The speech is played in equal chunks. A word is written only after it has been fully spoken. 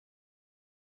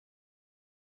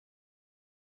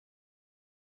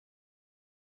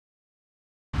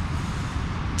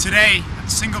Today,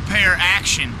 Single Payer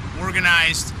Action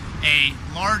organized a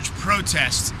large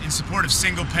protest in support of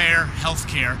single-payer health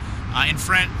care in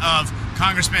front of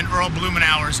Congressman Earl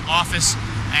Blumenauer's office,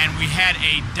 and we had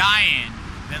a die-in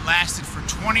that lasted for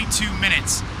 22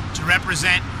 minutes to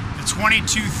represent the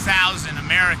 22,000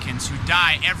 Americans who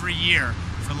die every year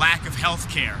for lack of health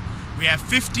care. We have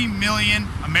 50 million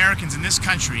Americans in this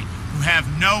country who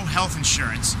have no health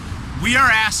insurance. We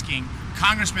are asking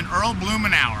Congressman Earl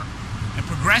Blumenauer, a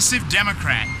progressive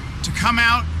Democrat, to come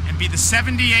out and be the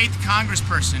 78th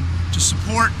congressperson to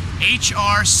support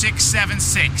H.R.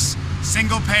 676,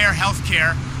 single-payer health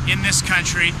care in this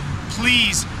country.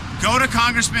 Please go to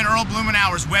Congressman Earl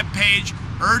Blumenauer's webpage,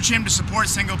 urge him to support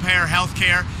single-payer health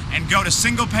care, and go to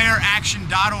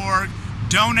singlepayeraction.org,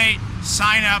 donate,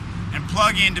 sign up, and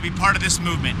plug in to be part of this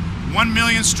movement. 1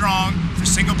 million strong for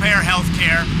single-payer health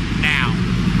care now.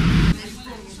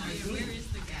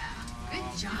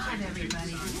 Good job,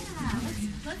 everybody.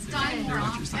 Let's dive for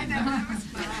all.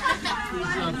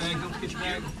 Don't get your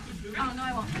bag. Oh, no,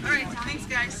 I won't. All right, thanks,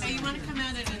 guys. Hey, you want to come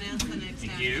out and announce the next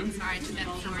Thank you. Sorry, I took that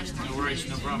first. No worries,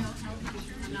 no problem.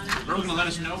 Earl's gonna let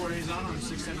us know where he's on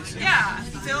 676. Yeah,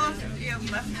 Phil, you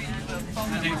left me the phone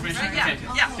That number. information? Right? Yeah, Okay.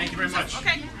 yeah. Thank you very much.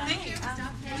 Okay, thank you.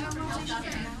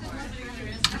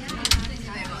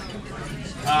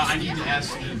 I need to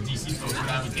ask the DC folks, but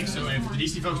I would think so. If the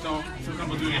DC folks don't feel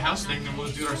comfortable doing a house thing, then we'll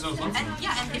just do it ourselves locally. And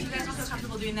yeah, and if you guys don't feel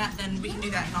comfortable doing that, then we can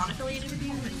do that non-affiliated with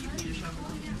you, but you can do show.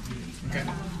 Okay.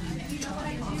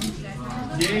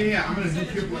 Yeah. I'm gonna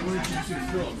hook you up with one or two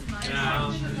Phil.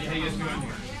 How you guys doing?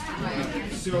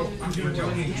 So I'm gonna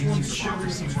tell you which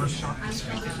one's the workshop this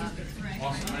weekend.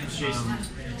 Awesome. Nice, Jason.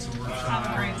 Nice to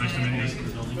meet you.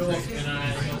 Philip and I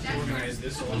helped organize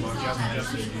this along with Jeff and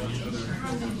Justin and the other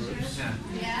groups.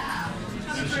 Yeah.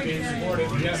 Just being supportive.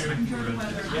 Yes. Yeah,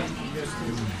 you guys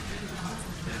too.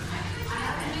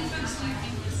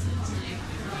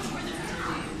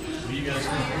 What do you guys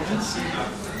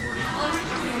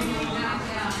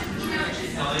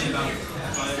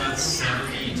Probably about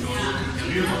 70 total.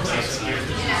 Beautiful place here.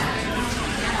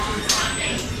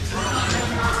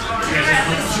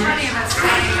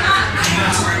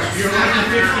 You're one of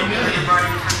 50 million.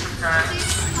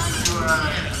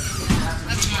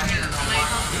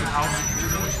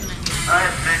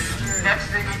 Alright, the next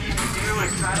thing you need to do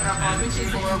is sign up on the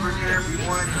table over here if you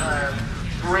want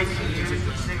breaking news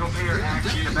with Single Payer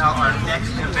Action about our next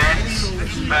events.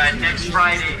 Next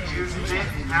Friday, June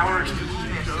 5th, Howard Dean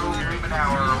and Earl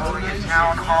Blumenauer are holding a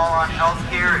town hall on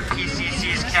healthcare at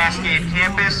PCC's Cascade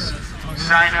campus.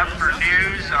 Sign up for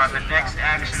news on the next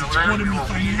action alert. We will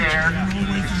be there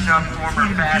in some form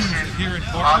or fashion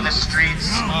on the streets,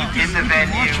 in the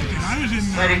venue,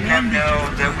 letting them know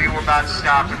that we will not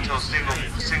stop until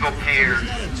single payer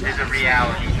is a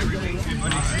reality.